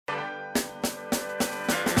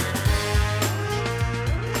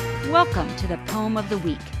Welcome to the Poem of the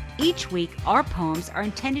Week. Each week, our poems are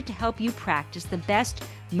intended to help you practice the best,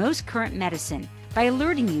 most current medicine by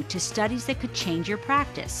alerting you to studies that could change your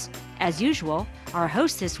practice. As usual, our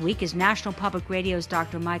host this week is National Public Radio's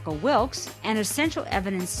Dr. Michael Wilkes and Essential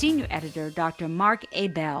Evidence Senior Editor Dr. Mark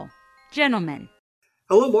Ebell. Gentlemen.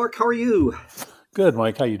 Hello, Mark. How are you? Good,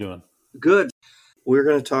 Mike. How you doing? Good. We're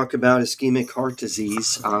going to talk about ischemic heart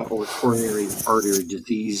disease or coronary artery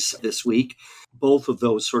disease this week. Both of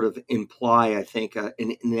those sort of imply, I think, an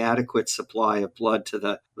inadequate supply of blood to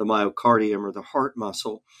the myocardium or the heart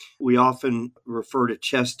muscle. We often refer to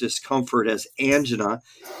chest discomfort as angina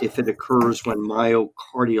if it occurs when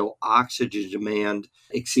myocardial oxygen demand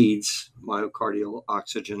exceeds myocardial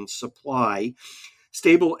oxygen supply.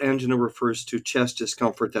 Stable angina refers to chest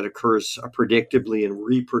discomfort that occurs predictably and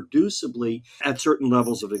reproducibly at certain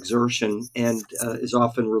levels of exertion and is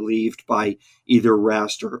often relieved by either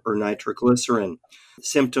rest or nitroglycerin.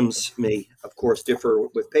 Symptoms may, of course, differ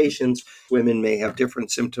with patients. Women may have different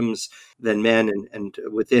symptoms than men, and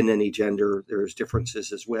within any gender, there's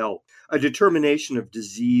differences as well. A determination of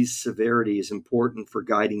disease severity is important for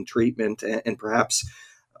guiding treatment and perhaps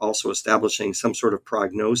also establishing some sort of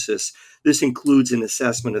prognosis. This includes an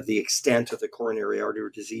assessment of the extent of the coronary artery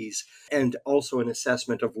disease and also an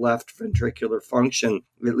assessment of left ventricular function,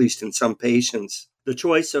 at least in some patients. The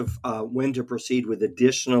choice of when to proceed with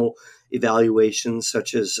additional evaluations,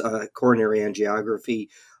 such as coronary angiography,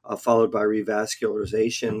 followed by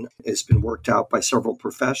revascularization, has been worked out by several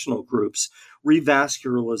professional groups.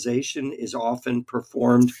 Revascularization is often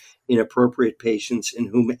performed in appropriate patients in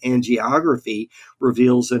whom angiography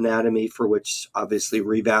reveals anatomy for which obviously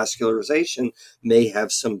revascularization may have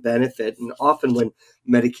some benefit, and often when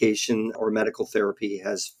medication or medical therapy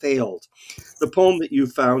has failed. The poem that you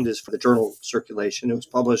found is for the journal Circulation. It was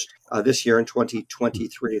published this year in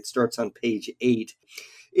 2023. It starts on page 8.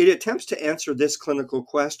 It attempts to answer this clinical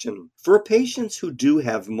question. For patients who do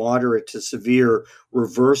have moderate to severe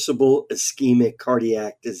reversible ischemic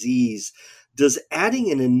cardiac disease, does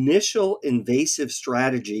adding an initial invasive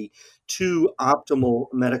strategy to optimal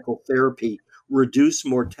medical therapy reduce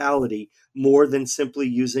mortality more than simply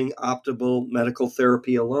using optimal medical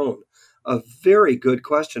therapy alone? A very good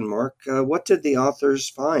question, Mark. What did the authors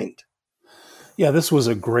find? Yeah, this was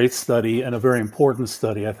a great study and a very important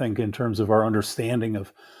study, I think, in terms of our understanding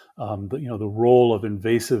of the role of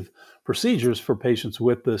invasive procedures for patients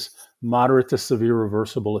with this moderate to severe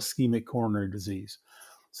reversible ischemic coronary disease.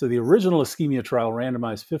 So the original ischemia trial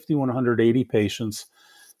randomized 5,180 patients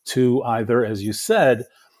to either, as you said,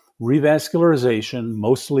 revascularization,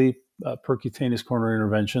 mostly percutaneous coronary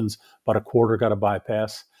interventions, about a quarter got a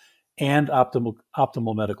bypass, and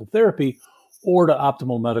optimal medical therapy, or to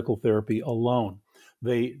optimal medical therapy alone.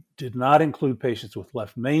 They did not include patients with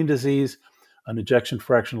left main disease, an ejection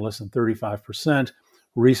fraction less than 35%,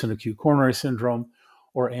 recent acute coronary syndrome,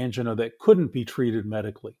 or angina that couldn't be treated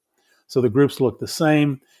medically. So the groups looked the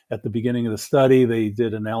same. At the beginning of the study, they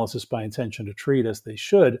did analysis by intention to treat, as they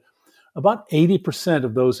should. About 80%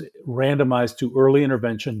 of those randomized to early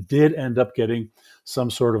intervention did end up getting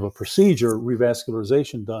some sort of a procedure,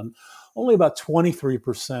 revascularization done. Only about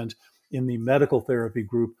 23% in the medical therapy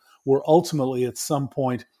group were ultimately at some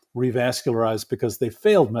point revascularized because they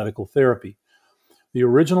failed medical therapy. The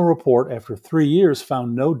original report, after 3 years,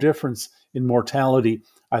 found no difference in mortality,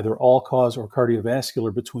 either all-cause or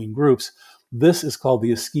cardiovascular, between groups. This is called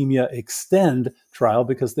the ISCHEMIA-EXTEND trial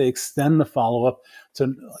because they extend the follow-up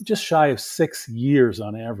to just shy of 6 years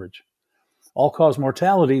on average. All-cause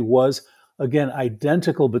mortality was, again,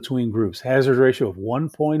 identical between groups, hazard ratio of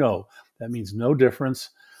 1.0. That means no difference.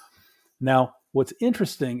 Now, what's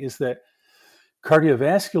interesting is that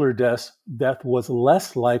cardiovascular death was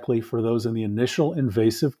less likely for those in the initial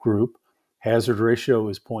invasive group. Hazard ratio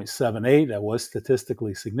is 0.78. That was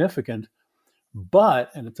statistically significant.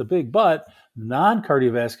 But, and it's a big but,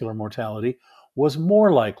 non-cardiovascular mortality was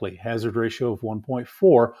more likely. Hazard ratio of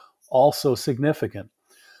 1.4, also significant.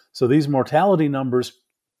 So these mortality numbers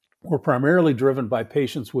were primarily driven by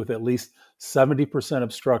patients with at least 70%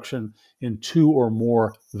 obstruction in 2 or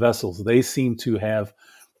more vessels. They seem to have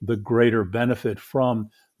the greater benefit from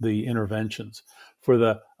the interventions. For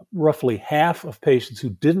the roughly half of patients who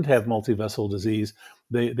didn't have multivessel disease,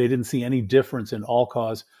 they didn't see any difference in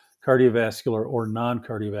all-cause cardiovascular or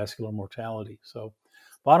non-cardiovascular mortality. So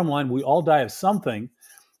bottom line, we all die of something.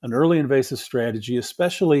 An early invasive strategy,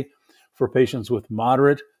 especially for patients with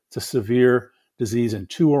moderate to severe disease in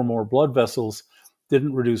 2 or more blood vessels,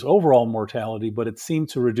 didn't reduce overall mortality, but it seemed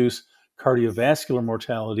to reduce cardiovascular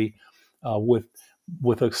mortality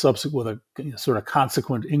with a sort of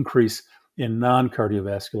consequent increase in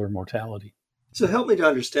non-cardiovascular mortality. So help me to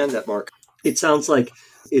understand that, Mark. It sounds like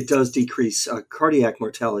it does decrease cardiac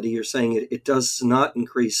mortality. You're saying it does not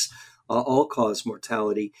increase all-cause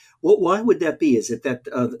mortality. Why would that be? Is it that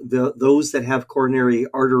those that have coronary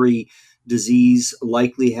artery disease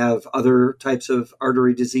likely have other types of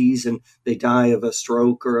artery disease and they die of a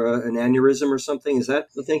stroke or an aneurysm or something? Is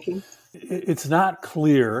that the thinking? It's not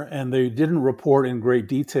clear, and they didn't report in great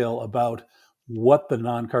detail about what the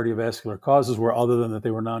non-cardiovascular causes were, other than that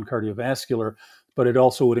they were non-cardiovascular, but it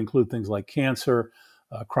also would include things like cancer,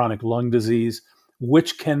 chronic lung disease,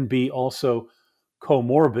 which can be also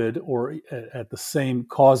comorbid or at the same,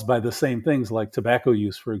 caused by the same things like tobacco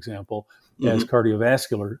use, for example, as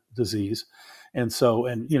cardiovascular disease. And so,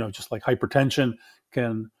 just like hypertension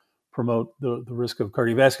can promote the risk of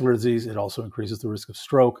cardiovascular disease, it also increases the risk of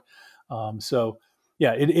stroke.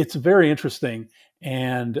 It's very interesting.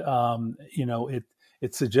 And,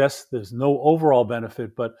 it suggests there's no overall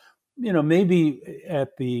benefit, but, maybe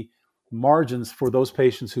at the margins for those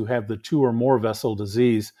patients who have the 2 or more vessel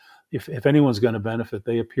disease, if anyone's going to benefit,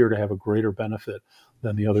 they appear to have a greater benefit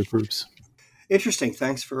than the other groups. Interesting.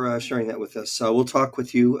 Thanks for sharing that with us. We'll talk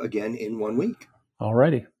with you again in 1 week. All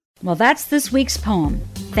righty. Well, that's this week's poem.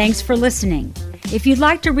 Thanks for listening. If you'd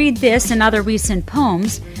like to read this and other recent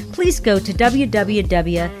poems, please go to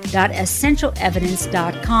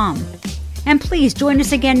www.essentialevidence.com. And please join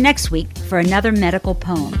us again next week for another medical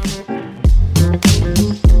poem.